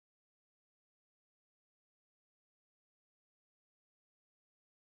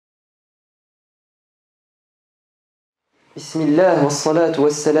Bismillah wa salatu wa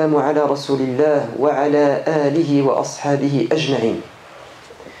salamu ala rasulillah wa ala alihi wa ashabihi ajma'in.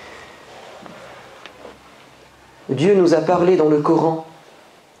 Dieu nous a parlé dans le Coran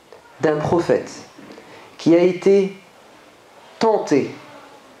d'un prophète qui a été tenté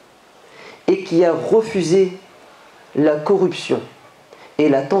et qui a refusé la corruption et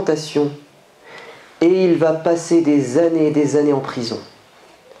la tentation, et il va passer des années en prison.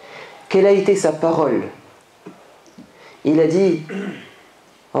 Quelle a été sa parole? Il a dit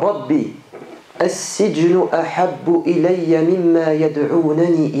Rabbi, as-sijnu ahabbu ilayya mimma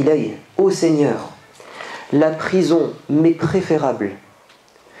yad'unani ilayh. Ô Seigneur, la prison m'est préférable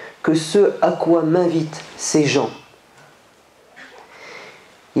que ce à quoi m'invitent ces gens.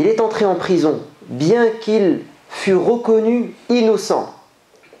 Il est entré en prison, bien qu'il fût reconnu innocent.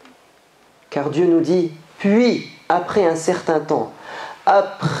 Car Dieu nous dit, puis, après un certain temps,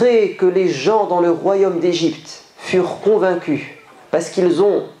 après que les gens dans le royaume d'Égypte furent convaincus, parce qu'ils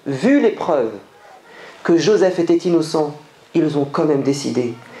ont vu les preuves que Joseph était innocent, ils ont quand même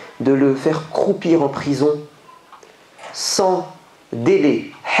décidé de le faire croupir en prison sans délai,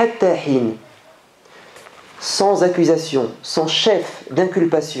 hatta hin, sans accusation, sans chef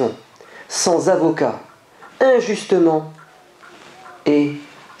d'inculpation, sans avocat, injustement et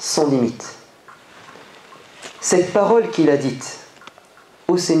sans limite. Cette parole qu'il a dite,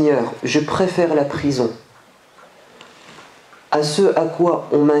 ô Seigneur, je préfère la prison à ce à quoi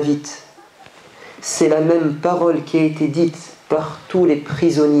on m'invite, c'est la même parole qui a été dite par tous les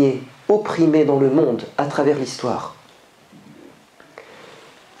prisonniers opprimés dans le monde à travers l'histoire.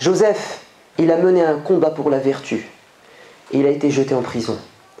 Joseph, il a mené un combat pour la vertu et il a été jeté en prison.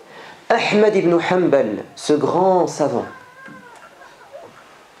 Ahmad ibn Hanbal, ce grand savant,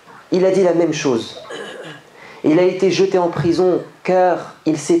 il a dit la même chose. Il a été jeté en prison car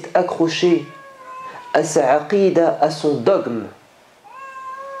il s'est accroché à sa aqida, à son dogme.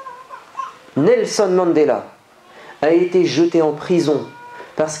 Nelson Mandela a été jeté en prison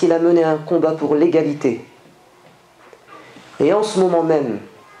parce qu'il a mené un combat pour l'égalité. Et en ce moment même,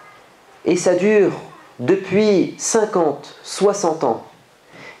 et ça dure depuis 50, 60 ans,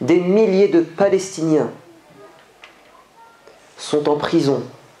 des milliers de Palestiniens sont en prison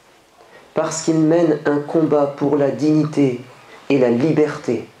parce qu'ils mènent un combat pour la dignité et la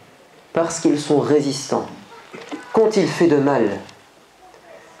liberté, parce qu'ils sont résistants. Qu'ont-ils fait de mal?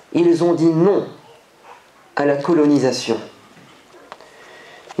 Ils ont dit non à la colonisation.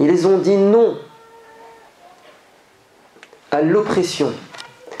 Ils ont dit non à l'oppression,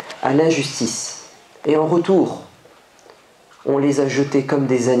 à l'injustice. Et en retour, on les a jetés comme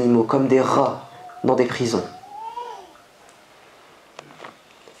des animaux, comme des rats dans des prisons.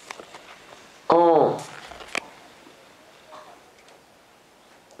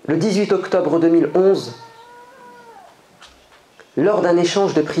 Le 18 octobre 2011, lors d'un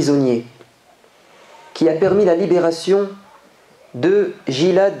échange de prisonniers qui a permis la libération de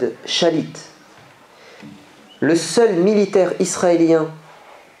Gilad Shalit, le seul militaire israélien,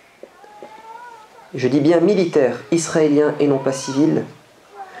 je dis bien militaire israélien et non pas civil,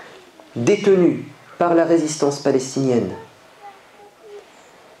 détenu par la résistance palestinienne.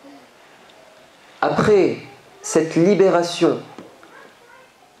 Après cette libération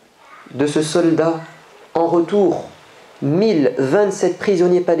de ce soldat, en retour, 1027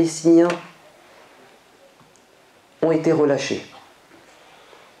 prisonniers palestiniens ont été relâchés.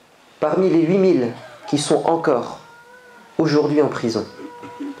 Parmi les 8000 qui sont encore aujourd'hui en prison.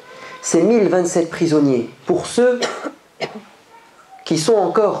 Ces 1027 prisonniers, pour ceux qui sont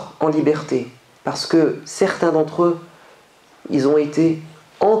encore en liberté, parce que certains d'entre eux, ils ont été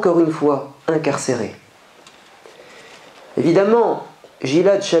encore une fois incarcérés. Évidemment,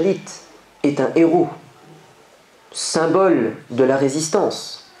 Gilad Shalit est un héros, symbole de la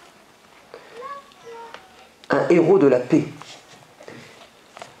résistance, un héros de la paix.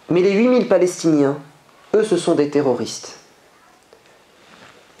 Mais les 8000 Palestiniens, eux, ce sont des terroristes.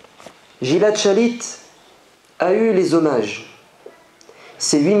 Gilad Shalit a eu les hommages.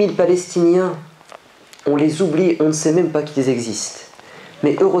 Ces 8000 Palestiniens, on les oublie, on ne sait même pas qu'ils existent.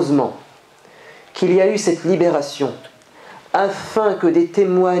 Mais heureusement qu'il y a eu cette libération afin que des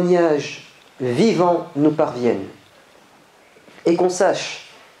témoignages vivants nous parviennent et qu'on sache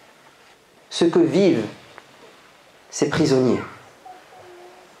ce que vivent ces prisonniers.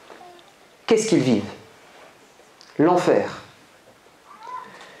 Qu'est-ce qu'ils vivent? L'enfer.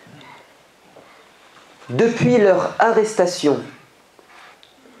 Depuis leur arrestation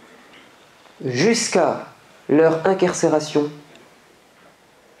jusqu'à leur incarcération,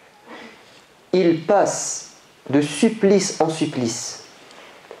 ils passent de supplice en supplice.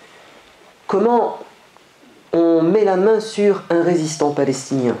 Comment on met la main sur un résistant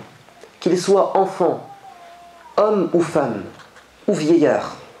palestinien, qu'il soit enfant, homme ou femme, ou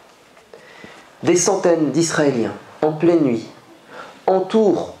vieillard. Des centaines d'Israéliens, en pleine nuit,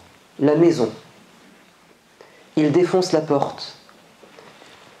 entourent la maison. Ils défoncent la porte.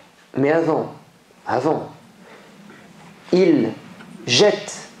 Mais avant, ils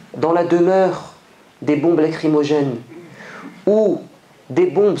jettent dans la demeure des bombes lacrymogènes ou des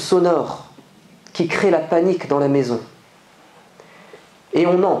bombes sonores qui créent la panique dans la maison. Et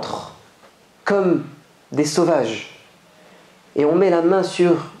on entre comme des sauvages et on met la main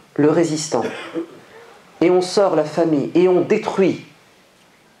sur le résistant et on sort la famille et on détruit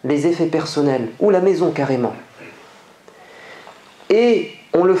les effets personnels ou la maison carrément. Et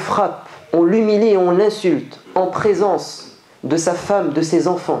on le frappe, on l'humilie et on l'insulte en présence de sa femme, de ses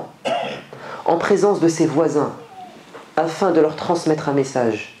enfants, en présence de ses voisins, afin de leur transmettre un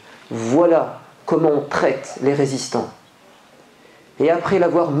message. Voilà comment on traite les résistants. Et après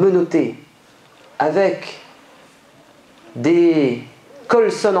l'avoir menotté avec des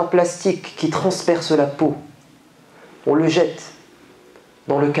colsons en plastique qui transpercent la peau, on le jette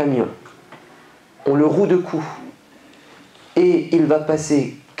dans le camion, on le roue de coups, et il va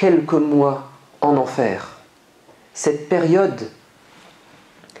passer quelques mois en enfer. Cette période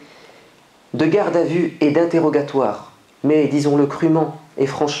de garde à vue et d'interrogatoire, mais disons-le crûment et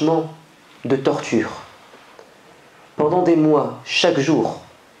franchement, de torture. Pendant des mois, chaque jour,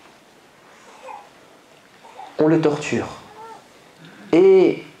 on le torture.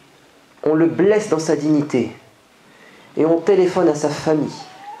 Et on le blesse dans sa dignité. Et on téléphone à sa famille.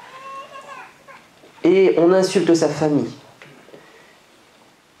 Et on insulte sa famille.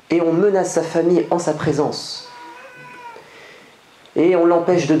 Et on menace sa famille en sa présence. Et on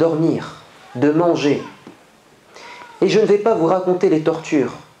l'empêche de dormir, de manger. Et je ne vais pas vous raconter les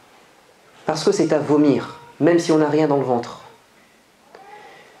tortures, parce que c'est à vomir, même si on n'a rien dans le ventre.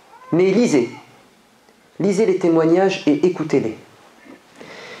 Mais lisez les témoignages et écoutez-les.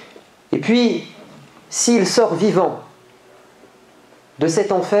 Et puis, s'il sort vivant de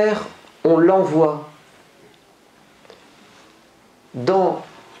cet enfer, on l'envoie dans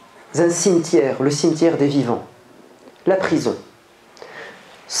un cimetière, le cimetière des vivants, la prison,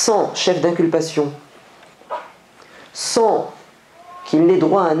 sans chef d'inculpation, sans qu'il n'ait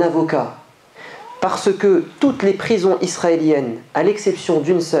droit à un avocat, parce que toutes les prisons israéliennes, à l'exception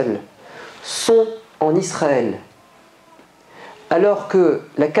d'une seule, sont en Israël, alors que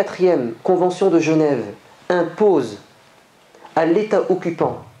la 4e Convention de Genève impose à l'État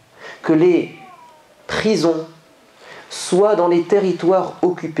occupant que les prisons soient dans les territoires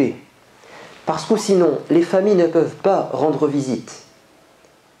occupés, parce que sinon les familles ne peuvent pas rendre visite,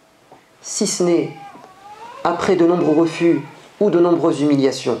 si ce n'est après de nombreux refus ou de nombreuses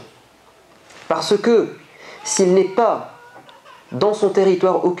humiliations. Parce que s'il n'est pas dans son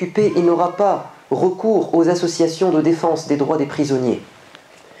territoire occupé, il n'aura pas recours aux associations de défense des droits des prisonniers.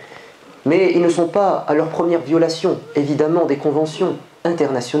 Mais ils ne sont pas à leur première violation, évidemment, des conventions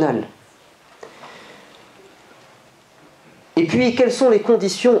internationales. Et puis, quelles sont les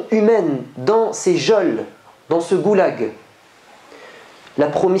conditions humaines dans ces geôles, dans ce goulag? La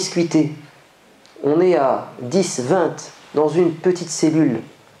promiscuité. On est à 10, 20 dans une petite cellule.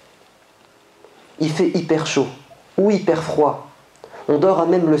 Il fait hyper chaud ou hyper froid. On dort à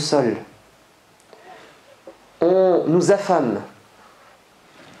même le sol. On nous affame.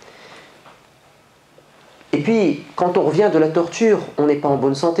 Et puis, quand on revient de la torture, on n'est pas en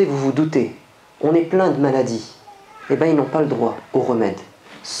bonne santé, vous vous doutez. On est plein de maladies. Eh bien, ils n'ont pas le droit au remède.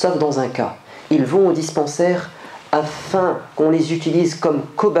 Sauf dans un cas. Ils vont au dispensaire afin qu'on les utilise comme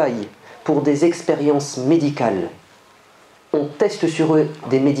cobayes pour des expériences médicales. On teste sur eux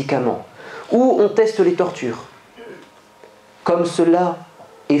des médicaments. Ou on teste les tortures. Comme cela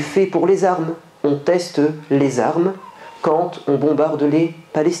est fait pour les armes. On teste les armes quand on bombarde les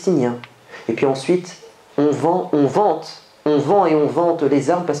Palestiniens. Et puis ensuite, on vend et on vante les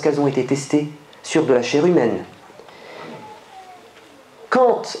armes parce qu'elles ont été testées sur de la chair humaine.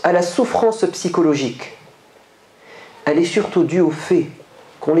 Quant à la souffrance psychologique, elle est surtout due au fait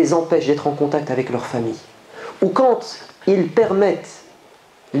qu'on les empêche d'être en contact avec leur famille. Ou quand ils permettent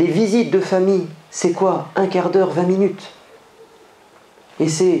les visites de famille, c'est quoi? 1/4 d'heure, 20 minutes. Et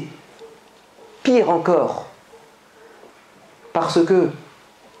c'est pire encore, parce que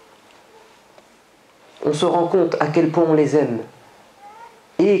on se rend compte à quel point on les aime.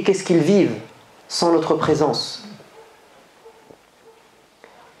 Et qu'est-ce qu'ils vivent sans notre présence.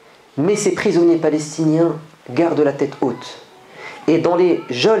 Mais ces prisonniers palestiniens gardent la tête haute. Et dans les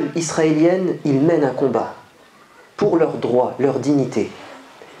geôles israéliennes, ils mènent un combat pour leurs droits, leur dignité.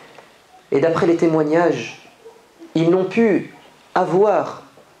 Et d'après les témoignages, ils n'ont pu avoir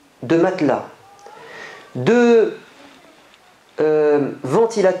de matelas, de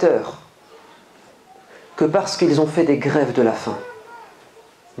ventilateurs, que parce qu'ils ont fait des grèves de la faim,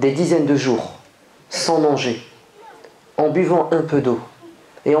 des dizaines de jours, sans manger, en buvant un peu d'eau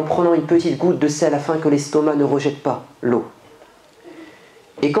et en prenant une petite goutte de sel afin que l'estomac ne rejette pas l'eau.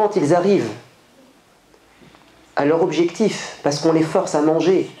 Et quand ils arrivent à leur objectif, parce qu'on les force à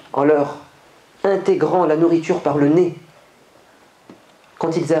manger en leur intégrant la nourriture par le nez,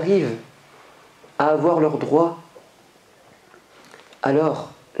 quand ils arrivent à avoir leurs droits, alors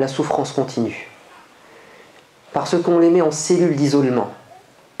la souffrance continue. Parce qu'on les met en cellules d'isolement,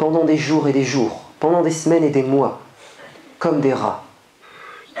 pendant des jours et des jours, pendant des semaines et des mois, comme des rats.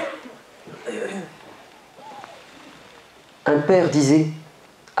 Un père disait,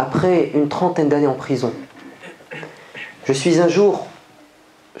 après une 30aine d'années en prison, je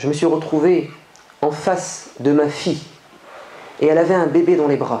me suis retrouvé en face de ma fille, et elle avait un bébé dans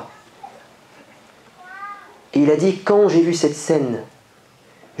les bras. Et il a dit, quand j'ai vu cette scène,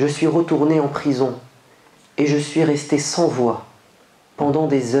 je suis retourné en prison, et je suis resté sans voix, pendant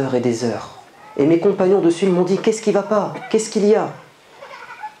des heures et des heures. Et mes compagnons dessus m'ont dit, qu'est-ce qui ne va pas? Qu'est-ce qu'il y a?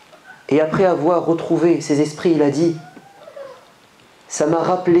 Et après avoir retrouvé ses esprits, il a dit, ça m'a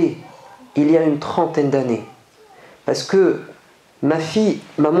rappelé, il y a une 30aine d'années, parce que ma fille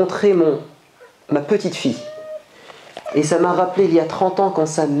m'a montré ma petite fille. Et ça m'a rappelé il y a 30 ans quand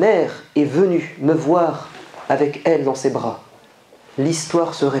sa mère est venue me voir avec elle dans ses bras.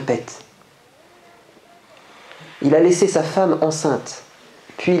 L'histoire se répète. Il a laissé sa femme enceinte,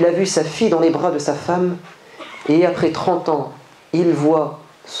 puis il a vu sa fille dans les bras de sa femme, et après 30 ans, il voit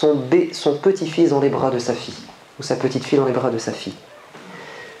son petit-fils dans les bras de sa fille, ou sa petite-fille dans les bras de sa fille.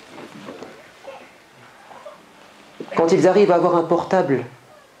 Quand ils arrivent à avoir un portable,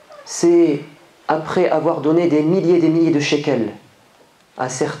 c'est après avoir donné des milliers de shekels à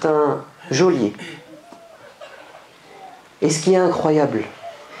certains geôliers. Et ce qui est incroyable,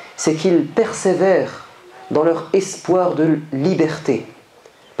 c'est qu'ils persévèrent dans leur espoir de liberté,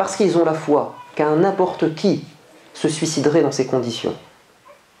 parce qu'ils ont la foi qu'un n'importe qui se suiciderait dans ces conditions.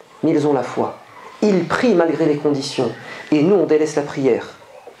 Mais ils ont la foi. Ils prient malgré les conditions, et nous on délaisse la prière.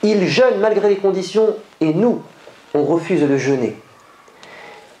 Ils jeûnent malgré les conditions, et nous on refuse de jeûner.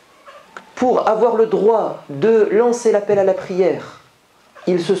 Pour avoir le droit de lancer l'appel à la prière,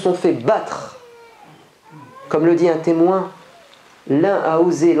 ils se sont fait battre. Comme le dit un témoin, l'un a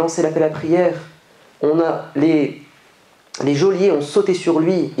osé lancer l'appel à la prière, les geôliers ont sauté sur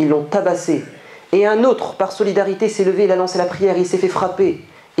lui, ils l'ont tabassé. Et un autre, par solidarité, s'est levé, il a lancé la prière, il s'est fait frapper.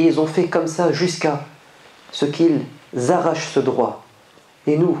 Et ils ont fait comme ça jusqu'à ce qu'ils arrachent ce droit.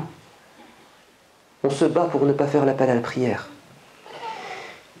 Et nous, on se bat pour ne pas faire l'appel à la prière.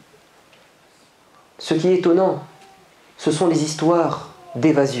 Ce qui est étonnant, ce sont les histoires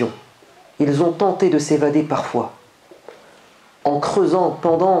d'évasion. Ils ont tenté de s'évader parfois, en creusant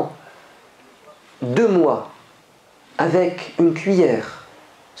pendant 2 mois, avec une cuillère.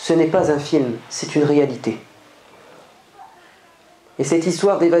 Ce n'est pas un film, c'est une réalité. Et cette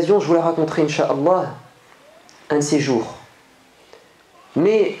histoire d'évasion, je vous la raconterai, Inch'Allah, un de ces jours.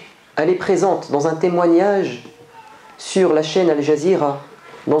 Mais elle est présente dans un témoignage sur la chaîne Al Jazeera,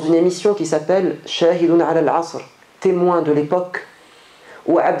 dans une émission qui s'appelle Shahidun ala al-Asr, témoin de l'époque,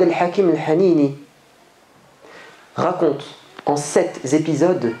 où Abd al-Hakim al-Hanini raconte en 7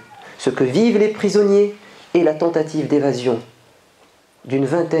 épisodes ce que vivent les prisonniers et la tentative d'évasion d'une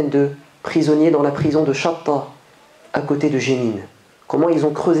 20aine de prisonniers dans la prison de Shatta, à côté de Jenin. Comment ils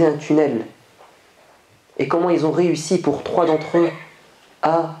ont creusé un tunnel et comment ils ont réussi pour 3 d'entre eux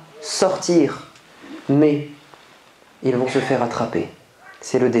à sortir, mais ils vont se faire attraper.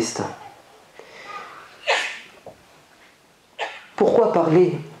 C'est le destin. Pourquoi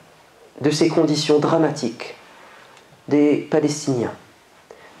parler de ces conditions dramatiques des Palestiniens?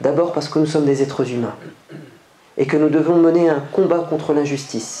 D'abord parce que nous sommes des êtres humains et que nous devons mener un combat contre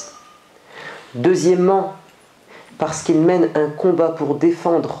l'injustice. Deuxièmement, parce qu'ils mènent un combat pour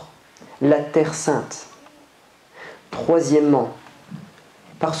défendre la terre sainte. Troisièmement,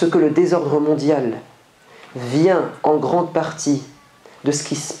 parce que le désordre mondial vient en grande partie de ce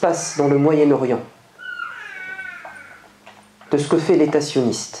qui se passe dans le Moyen-Orient, de ce que fait l'État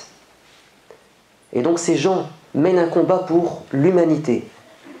sioniste. Et donc ces gens mènent un combat pour l'humanité.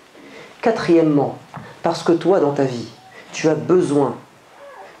 Quatrièmement, parce que toi, dans ta vie, tu as besoin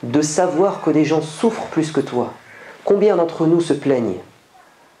de savoir que des gens souffrent plus que toi. Combien d'entre nous se plaignent?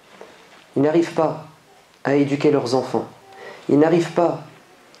 Ils n'arrivent pas à éduquer leurs enfants. Ils n'arrivent pas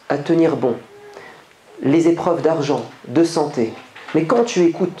à tenir bon. Les épreuves d'argent, de santé. Mais quand tu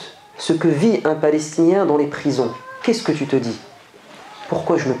écoutes ce que vit un Palestinien dans les prisons, qu'est-ce que tu te dis?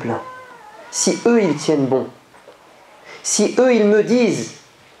 Pourquoi je me plains? Si eux, ils tiennent bon, si eux, ils me disent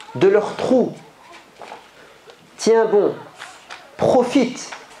de leur trou, tiens bon,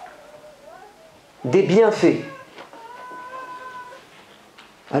 profite des bienfaits,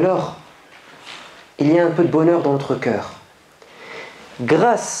 alors il y a un peu de bonheur dans notre cœur.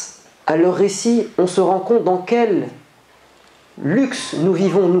 Grâce à leur récit, on se rend compte dans quel luxe nous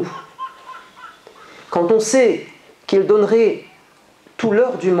vivons, nous. Quand on sait qu'ils donneraient tout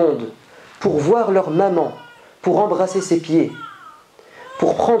l'or du monde pour voir leur maman, pour embrasser ses pieds,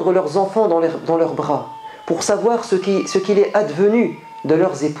 pour prendre leurs enfants dans leurs bras, pour savoir ce qu'il est advenu de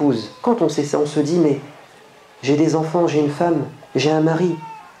leurs épouses. Quand on sait ça, on se dit, mais j'ai des enfants, j'ai une femme, j'ai un mari,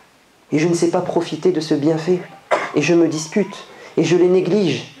 et je ne sais pas profiter de ce bienfait, et je me dispute, et je les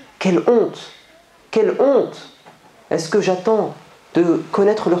néglige. Quelle honte! Quelle honte! Est-ce que j'attends de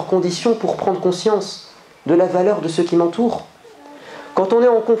connaître leurs conditions pour prendre conscience de la valeur de ceux qui m'entourent? Quand on est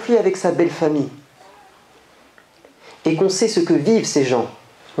en conflit avec sa belle famille, et qu'on sait ce que vivent ces gens,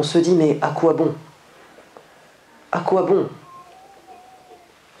 on se dit, mais à quoi bon? À quoi bon?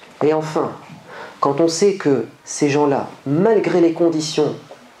 Et enfin, quand on sait que ces gens-là, malgré les conditions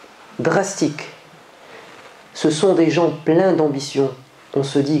drastiques, ce sont des gens pleins d'ambition, on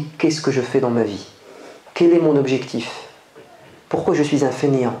se dit, qu'est-ce que je fais dans ma vie? Quel est mon objectif? Pourquoi je suis un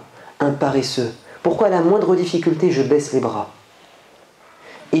fainéant, un paresseux? Pourquoi à la moindre difficulté je baisse les bras?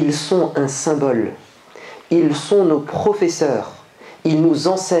 Ils sont un symbole, ils sont nos professeurs, ils nous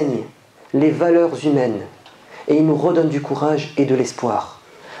enseignent les valeurs humaines et ils nous redonnent du courage et de l'espoir.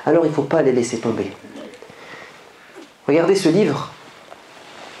 Alors il ne faut pas les laisser tomber. Regardez ce livre,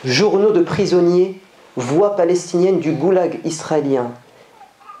 Journaux de prisonniers, voix palestinienne du goulag israélien,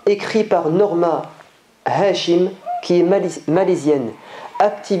 écrit par Norma Hashim, qui est malaisienne,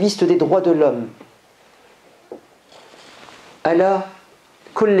 activiste des droits de l'homme. Elle a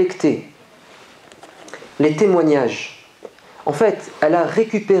collecté les témoignages. En fait, elle a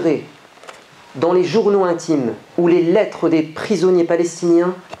récupéré dans les journaux intimes ou les lettres des prisonniers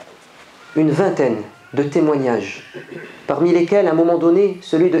palestiniens une vingtaine de témoignages, parmi lesquels, à un moment donné,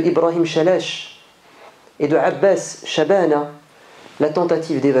 celui de Ibrahim Shalash et de Abbas Shabana, la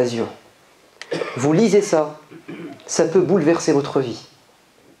tentative d'évasion. Vous lisez ça, ça peut bouleverser votre vie.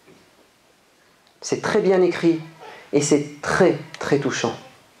 C'est très bien écrit et c'est très très touchant.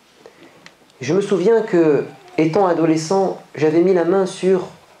 Je me souviens que, étant adolescent, j'avais mis la main sur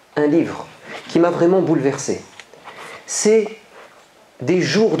un livre qui m'a vraiment bouleversé. C'est Des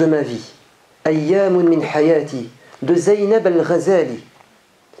jours de ma vie, Ayyamun min hayati, de Zainab al-Ghazali,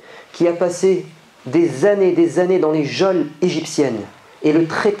 qui a passé des années dans les geôles égyptiennes. Et le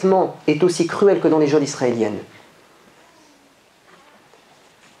traitement est aussi cruel que dans les geôles israéliennes.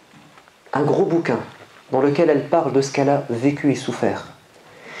 Un gros bouquin dans lequel elle parle de ce qu'elle a vécu et souffert.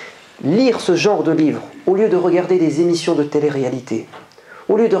 Lire ce genre de livre, au lieu de regarder des émissions de télé-réalité,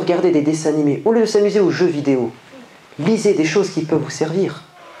 au lieu de regarder des dessins animés, au lieu de s'amuser aux jeux vidéo, lisez des choses qui peuvent vous servir.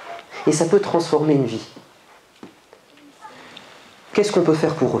 Et ça peut transformer une vie. Qu'est-ce qu'on peut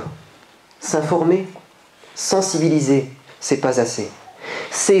faire pour eux? S'informer, sensibiliser, c'est pas assez.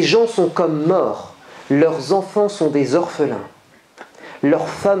 Ces gens sont comme morts, leurs enfants sont des orphelins, leurs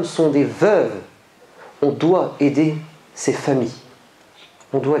femmes sont des veuves. On doit aider ces familles.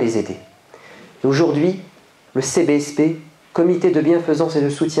 On doit les aider. Et aujourd'hui, le CBSP, Comité de bienfaisance et de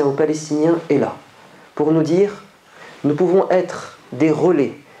soutien aux Palestiniens, est là pour nous dire, nous pouvons être des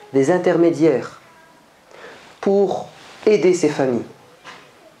relais, des intermédiaires pour aider ces familles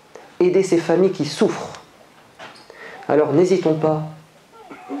qui souffrent. Alors n'hésitons pas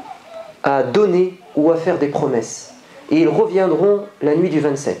à donner ou à faire des promesses. Et ils reviendront la nuit du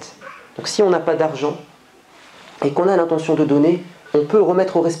 27. Donc si on n'a pas d'argent et qu'on a l'intention de donner, on peut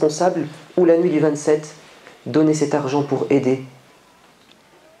remettre aux responsables ou la nuit du 27, donner cet argent pour aider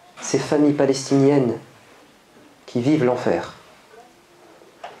ces familles palestiniennes qui vivent l'enfer.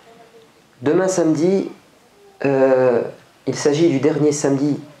 Demain samedi, il s'agit du dernier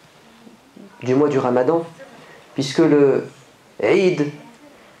samedi du mois du Ramadan, puisque le Eid,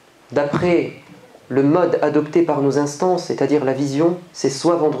 d'après le mode adopté par nos instances, c'est-à-dire la vision, c'est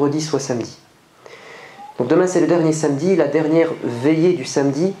soit vendredi, soit samedi. Donc demain c'est le dernier samedi, la dernière veillée du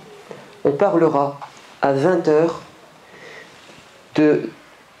samedi. On parlera à 20h de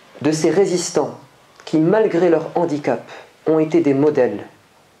ces résistants qui, malgré leur handicap, ont été des modèles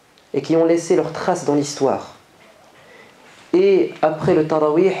et qui ont laissé leurs traces dans l'histoire. Et après le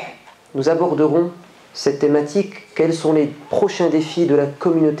Tarawih, nous aborderons cette thématique, quels sont les prochains défis de la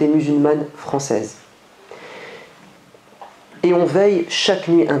communauté musulmane française. Et on veille chaque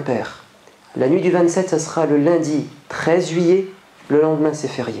nuit impair. La nuit du 27, ça sera le lundi 13 juillet. Le lendemain, c'est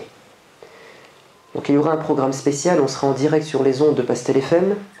férié. Donc il y aura un programme spécial. On sera en direct sur les ondes de Pastel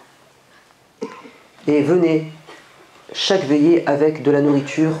FM. Et venez chaque veillée avec de la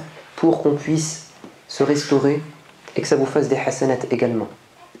nourriture pour qu'on puisse se restaurer et que ça vous fasse des hasanat également.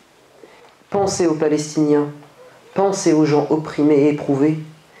 Pensez aux Palestiniens, pensez aux gens opprimés et éprouvés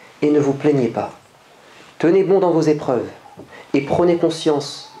et ne vous plaignez pas. Tenez bon dans vos épreuves et prenez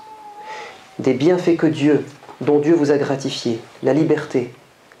conscience des bienfaits dont Dieu vous a gratifié, la liberté,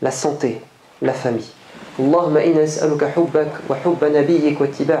 la santé, la famille. اللهم إنا نسألك حبك وحب نبيك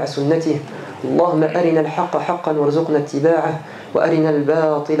واتباع سنته اللهم أرنا الحق حقا وارزقنا اتباعه وأرنا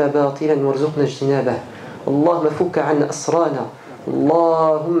الباطل باطلا وارزقنا اجتنابه اللهم فك عنا أسرانا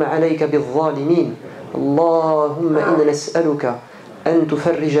اللهم عليك بالظالمين اللهم إنا نسألك أن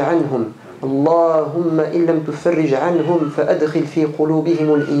تفرج عنهم اللهم إن لم تفرج عنهم فأدخل في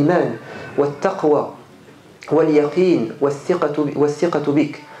قلوبهم الإيمان والتقوى واليقين والثقة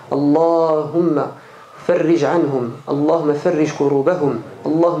بك اللهم فرج عنهم اللهم فرج كروبهم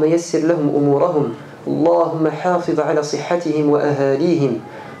اللهم يسر لهم أمورهم اللهم حافظ على صحتهم وأهاليهم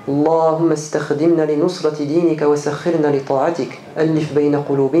اللهم استخدمنا لنصرة دينك وسخرنا لطاعتك ألف بين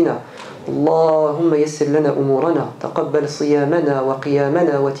قلوبنا اللهم يسر لنا أمورنا تقبل صيامنا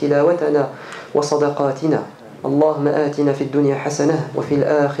وقيامنا وتلاوتنا وصدقاتنا اللهم آتنا في الدنيا حسنة وفي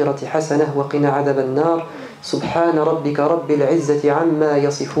الآخرة حسنة وقنا عذاب النار سبحان ربك رب العزة عما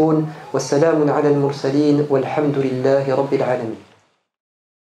يصفون والسلام على المرسلين والحمد لله رب العالمين.